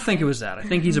distracted. I don't think it was that. I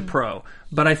think he's a pro.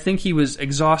 But I think he was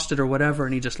exhausted or whatever,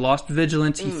 and he just lost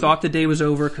vigilance. He thought the day was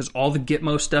over because all the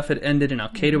Gitmo stuff had ended and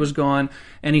Al-Qaeda was gone.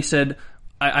 And he said,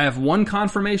 I have one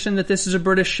confirmation that this is a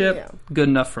British ship. Yeah. Good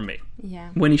enough for me. Yeah.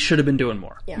 When he should have been doing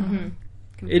more. Yeah.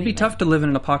 It'd be tough to live in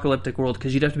an apocalyptic world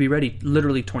because you'd have to be ready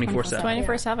literally 24/7.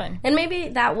 24/7. And maybe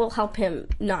that will help him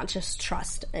not just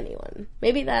trust anyone.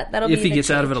 Maybe that'll be If he the gets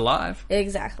out of it change. alive.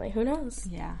 Exactly. Who knows?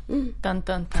 Yeah. Dun,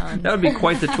 dun, dun. That would be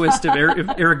quite the twist if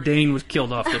Eric Dane was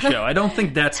killed off the show. I don't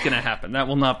think that's going to happen. That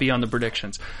will not be on the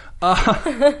predictions.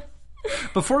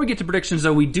 Before we get to predictions,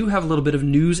 though, we do have a little bit of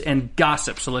news and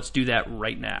gossip, so let's do that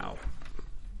right now.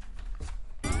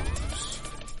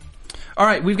 All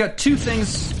right, we've got two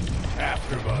things.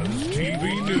 AfterBuzz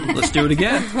TV News. Let's do it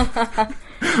again.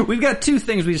 We've got two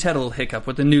things. We just had a little hiccup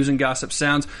with the news and gossip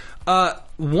sounds.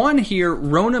 One here,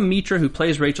 Rona Mitra, who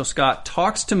plays Rachel Scott,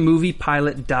 talks to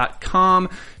moviepilot.com.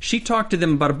 She talked to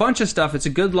them about a bunch of stuff. It's a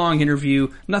good long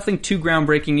interview. Nothing too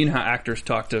groundbreaking. You know how actors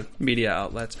talk to media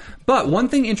outlets. But one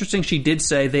thing interesting she did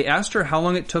say, they asked her how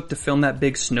long it took to film that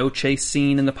big snow chase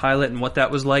scene in the pilot and what that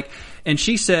was like. And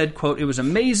she said, quote, "It was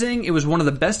amazing. It was one of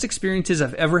the best experiences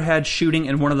I've ever had shooting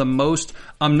and one of the most,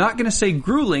 I'm not going to say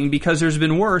grueling because there's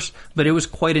been worse, but it was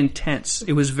quite intense.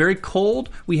 It was very cold.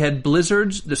 We had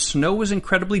blizzards. The snow was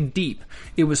incredibly deep.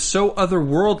 It was so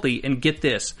otherworldly. And get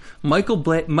this, Michael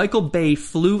Bay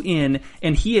flew in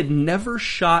and he had never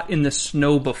shot in the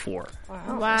snow before."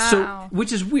 Wow. So,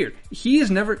 which is weird. He's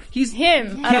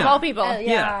Him, out of all people.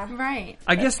 Yeah. Right.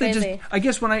 I guess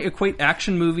when I equate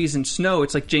action movies and snow,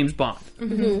 it's like James Bond.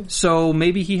 Mm-hmm. So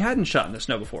maybe he hadn't shot in the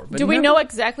snow before. But Do we know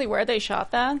exactly where they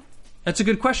shot that? That's a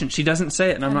good question. She doesn't say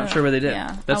it, and I'm not sure where they did.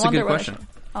 Yeah. That's a good question.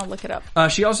 I'll look it up.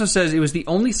 She also says it was the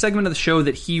only segment of the show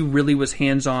that he really was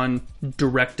hands-on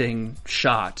directing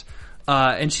shot.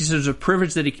 And she says it was a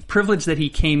privilege that he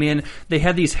came in. They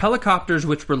had these helicopters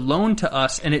which were loaned to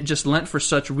us, and it just lent for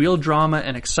such real drama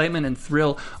and excitement and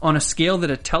thrill on a scale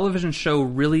that a television show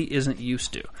really isn't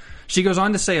used to. She goes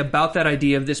on to say about that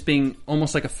idea of this being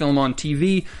almost like a film on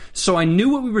TV. "So I knew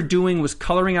what we were doing was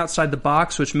coloring outside the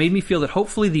box, which made me feel that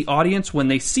hopefully the audience, when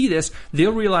they see this,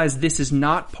 they'll realize this is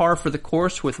not par for the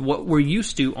course with what we're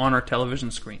used to on our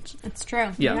television screens." It's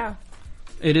true. Yeah.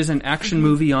 It is an action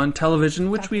movie on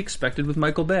television, which we expected with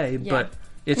Michael Bay, but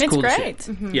it's cool great. to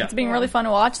see. Mm-hmm. Yeah. It's been really fun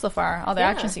to watch so far, all the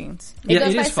action scenes. It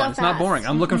is fun. It's not boring.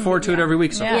 I'm looking forward to it every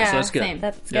week, so that's good. Same.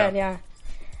 That's good, yeah.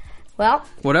 Well.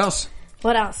 What else?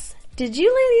 Did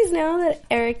you ladies know that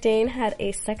Eric Dane had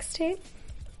a sex tape?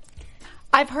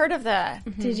 I've heard of that.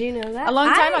 Mm-hmm. Did you know that? A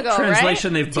long time ago,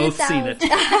 Translation, right? they've both seen it.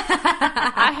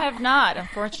 I have not,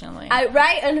 unfortunately.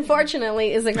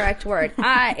 Unfortunately is the correct word.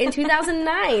 In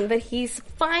 2009, but he's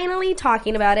finally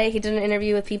talking about it. He did an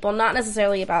interview with people, not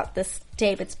necessarily about this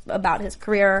tape. It's about his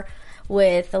career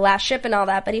with The Last Ship and all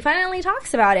that, but he finally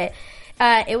talks about it.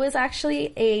 It was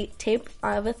actually a tape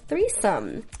of a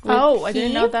threesome. I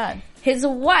didn't know that. His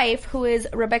wife, who is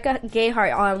Rebecca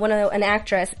Gayheart, an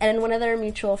actress, and one of their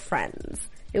mutual friends.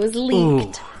 It was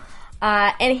leaked.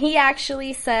 And he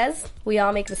actually says, "We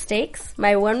all make mistakes.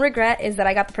 My one regret is that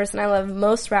I got the person I love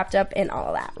most wrapped up in all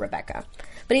of that, Rebecca."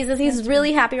 But he says he's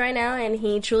really happy right now, and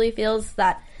he truly feels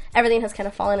that everything has kind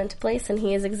of fallen into place, and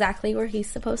he is exactly where he's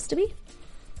supposed to be.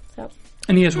 So.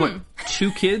 And he has,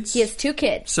 2 kids? He has 2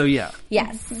 kids. So, yeah.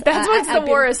 Yes. That's what's the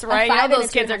worst, right? You know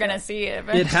those kids are going to see it.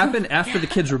 It happened after the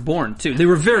kids were born, too. They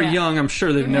were very young. I'm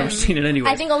sure they've never seen it anyway.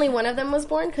 I think only one of them was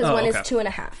born, because one is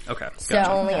 2.5. Okay. So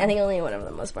I think only one of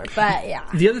them was born. But, yeah.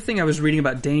 The other thing I was reading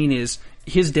about Dane is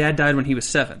his dad died when he was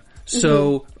 7.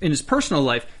 So, in his personal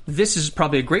life, this is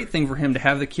probably a great thing for him to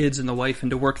have the kids and the wife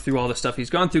and to work through all the stuff he's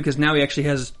gone through, because now he actually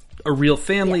has a real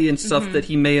family and stuff that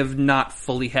he may have not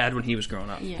fully had when he was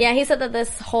growing up. Yeah, he said that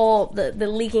this whole, the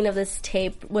leaking of this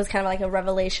tape was kind of like a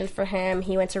revelation for him.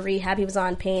 He went to rehab, he was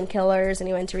on painkillers, and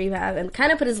he went to rehab and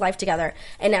kind of put his life together.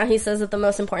 And now he says that the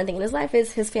most important thing in his life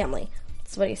is his family.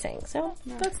 That's what he's saying. So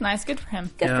that's nice. Good for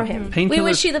him. Good for him. We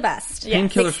wish you the best.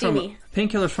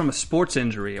 Painkillers from a sports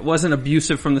injury. It wasn't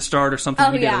abusive from the start or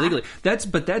something he did illegally.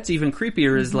 That's even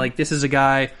creepier is like this is a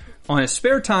guy on his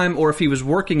spare time, or if he was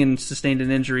working and sustained an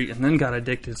injury and then got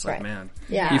addicted, it's like, man,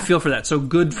 you feel for that. So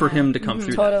good for him to come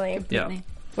through that. Yeah.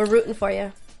 We're rooting for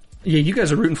you. Yeah, you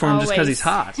guys are rooting for him just because he's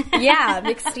hot. Yeah,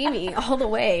 McSteamy, all the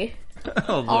way.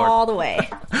 Oh, Lord. All the way.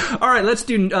 All right, let's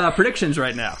do predictions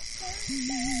right now.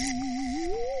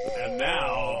 And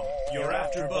now, your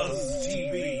AfterBuzz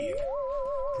TV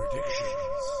predictions.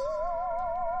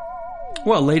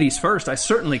 Well, ladies first. I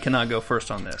certainly cannot go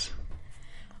first on this.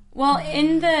 Well,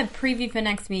 in the preview for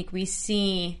next week, we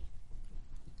see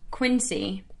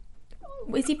Quincy.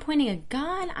 Is he pointing a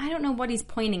gun? I don't know what he's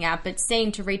pointing at, but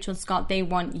saying to Rachel and Scott, they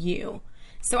want you.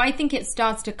 So I think it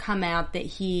starts to come out that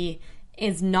he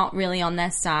is not really on their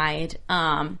side.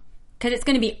 Because it's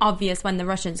going to be obvious when the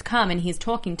Russians come and he's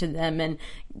talking to them and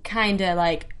kind of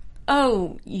like,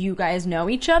 oh, you guys know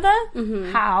each other?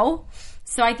 Mm-hmm. How?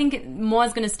 So I think more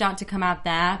is going to start to come out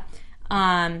there.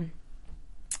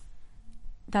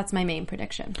 That's my main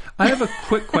prediction. I have a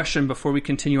quick question before we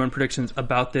continue on predictions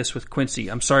about this with Quincy.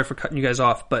 I'm sorry for cutting you guys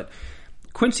off, but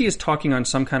Quincy is talking on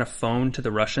some kind of phone to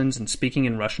the Russians and speaking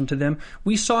in Russian to them.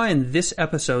 We saw in this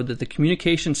episode that the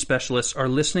communication specialists are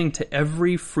listening to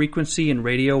every frequency and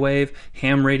radio wave,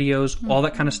 ham radios, all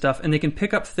that kind of stuff, and they can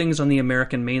pick up things on the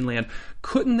American mainland.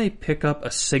 Couldn't they pick up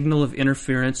a signal of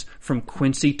interference from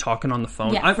Quincy talking on the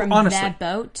phone? Yeah, from that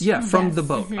boat? Yeah, from the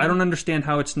boat. I don't understand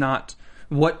how it's not...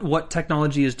 What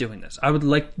technology is doing this? I would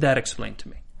like that explained to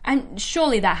me. And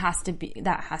surely that has to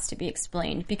be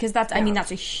explained, because that's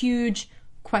that's a huge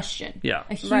question. Yeah.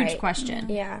 A huge question.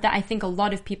 Yeah. That I think a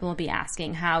lot of people will be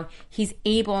asking, how he's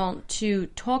able to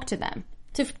talk to them.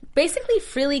 To basically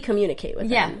freely communicate with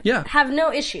them. Yeah. Have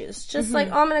no issues. Just like,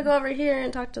 I'm going to go over here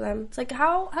and talk to them. It's like,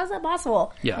 how's that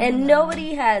possible? Yeah. And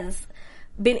nobody has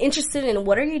been interested in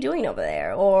what are you doing over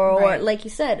there? Or like you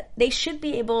said, they should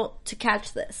be able to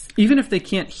catch this. Even if they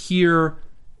can't hear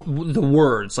the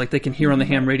words like they can hear on the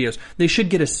ham radios, they should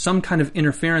get some kind of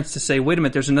interference to say, wait a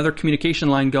minute, there's another communication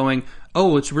line going,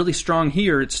 oh, it's really strong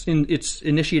here, it's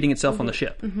initiating itself on the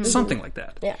ship. Something like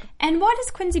that. Yeah. And what has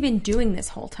Quincy been doing this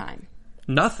whole time?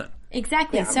 Nothing.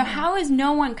 Exactly. Yeah. So how has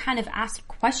no one kind of asked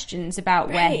questions about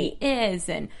where he is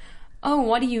and, oh,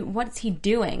 what's he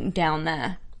doing down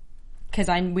there? Because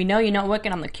we know you're not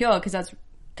working on the cure, because that's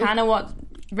kind of what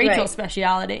Rachel's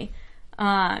speciality.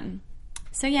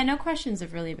 So yeah, no questions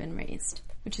have really been raised,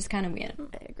 which is kind of weird.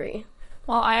 I agree.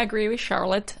 Well, I agree with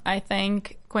Charlotte. I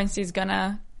think Quincy's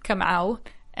gonna come out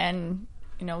and,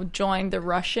 join the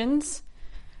Russians.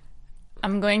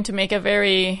 I'm going to make a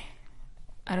very,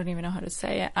 I don't even know how to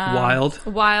say it.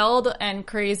 Wild and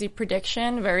crazy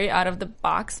prediction. Very out of the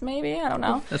box, maybe. I don't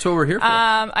know. That's what we're here for.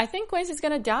 I think Quincy's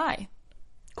gonna die.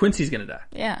 Quincy's going to die.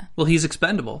 Yeah. Well, he's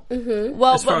expendable.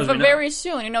 Well, but very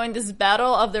soon, in this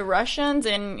battle of the Russians,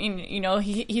 and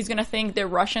he's going to think the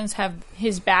Russians have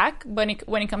his back. When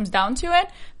it comes down to it,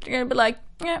 they're going to be like,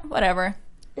 yeah, whatever.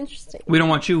 Interesting. We don't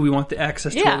want you. We want the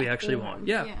access to what we actually want.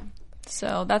 Yeah.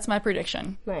 So that's my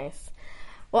prediction. Nice.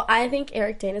 Well, I think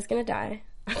Eric Dane is going to die.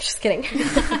 I'm just kidding.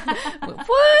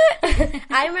 What?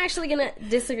 I'm actually going to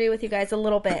disagree with you guys a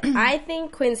little bit. I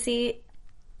think Quincy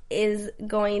is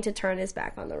going to turn his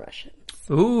back on the Russians.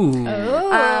 Ooh.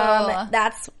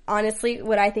 That's honestly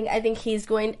what I think. I think he's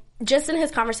going, just in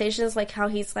his conversations, like how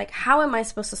he's like, how am I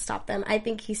supposed to stop them? I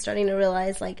think he's starting to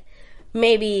realize, like,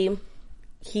 maybe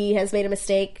he has made a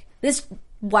mistake. This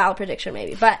wild prediction,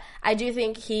 maybe. But I do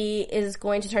think he is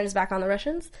going to turn his back on the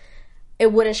Russians.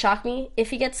 It wouldn't shock me if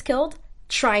he gets killed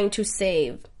trying to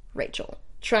save Rachel,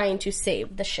 trying to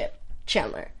save the ship,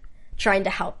 Chandler, trying to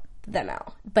help them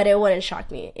out. But it wouldn't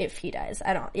shock me if he dies.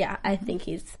 I think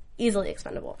he's easily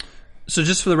expendable. So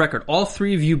just for the record, all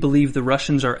three of you believe the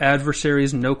Russians are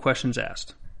adversaries, no questions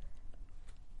asked.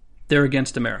 They're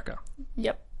against America.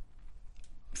 Yep.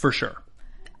 For sure.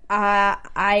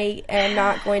 I am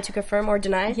not going to confirm or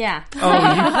deny. Yeah.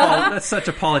 That's such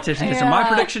a politician. Yeah. So my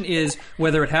prediction is,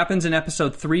 whether it happens in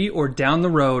episode 3 or down the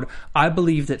road, I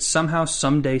believe that somehow,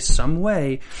 someday, some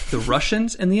way, the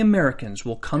Russians and the Americans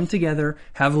will come together,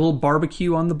 have a little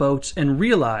barbecue on the boats, and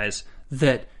realize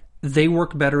that they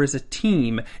work better as a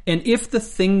team. And if the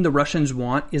thing the Russians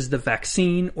want is the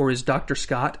vaccine or is Dr.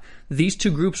 Scott, these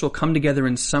two groups will come together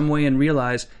in some way and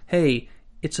realize, hey,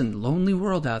 it's a lonely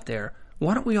world out there.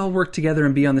 Why don't we all work together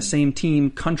and be on the same team,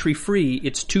 country free?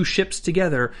 It's two ships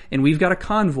together, and we've got a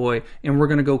convoy, and we're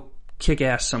going to go kick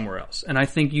ass somewhere else. And I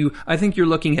think you're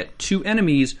looking at two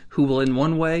enemies who will, in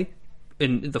one way,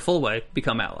 in the full way,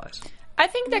 become allies. I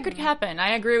think that could happen.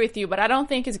 I agree with you, but I don't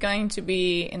think it's going to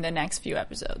be in the next few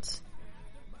episodes.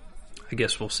 I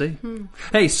guess we'll see.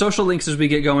 Hey, social links as we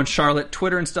get going. Charlotte,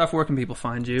 Twitter and stuff, where can people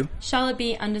find you?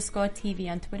 CharlotteB_TV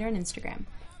on Twitter and Instagram.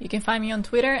 You can find me on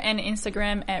Twitter and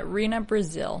Instagram at Rena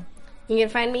Brazil. You can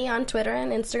find me on Twitter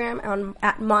and Instagram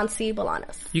at Monsi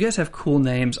Bolanos. You guys have cool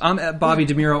names. I'm at Bobby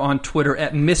DeMuro on Twitter,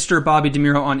 at Mr. Bobby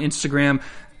DeMuro on Instagram.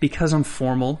 Because I'm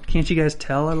formal, can't you guys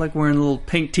tell? I like wearing a little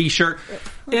pink t-shirt.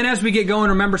 And as we get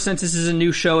going, remember, since this is a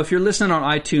new show, if you're listening on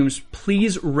iTunes,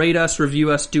 please rate us,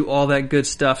 review us, do all that good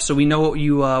stuff so we know what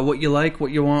you like,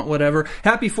 what you want, whatever.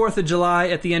 Happy 4th of July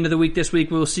at the end of the week this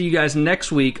week. We will see you guys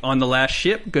next week on The Last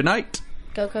Ship. Good night.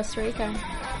 Go Costa Rica.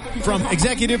 From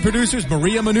executive producers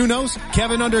Maria Menounos,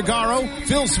 Kevin Undergaro,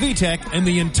 Phil Svitek, and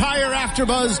the entire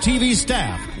AfterBuzz TV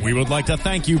staff, we would like to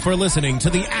thank you for listening to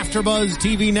the AfterBuzz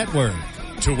TV network.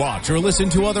 To watch or listen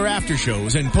to other after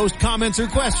shows and post comments or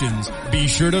questions, be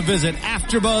sure to visit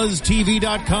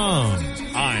AfterBuzzTV.com.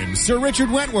 I'm Sir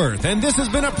Richard Wentworth, and this has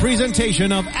been a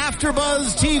presentation of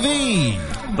AfterBuzz TV.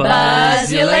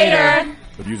 Buzz you later.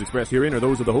 The views expressed herein are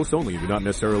those of the hosts only and do not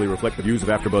necessarily reflect the views of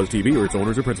AfterBuzz TV or its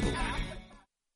owners or principals.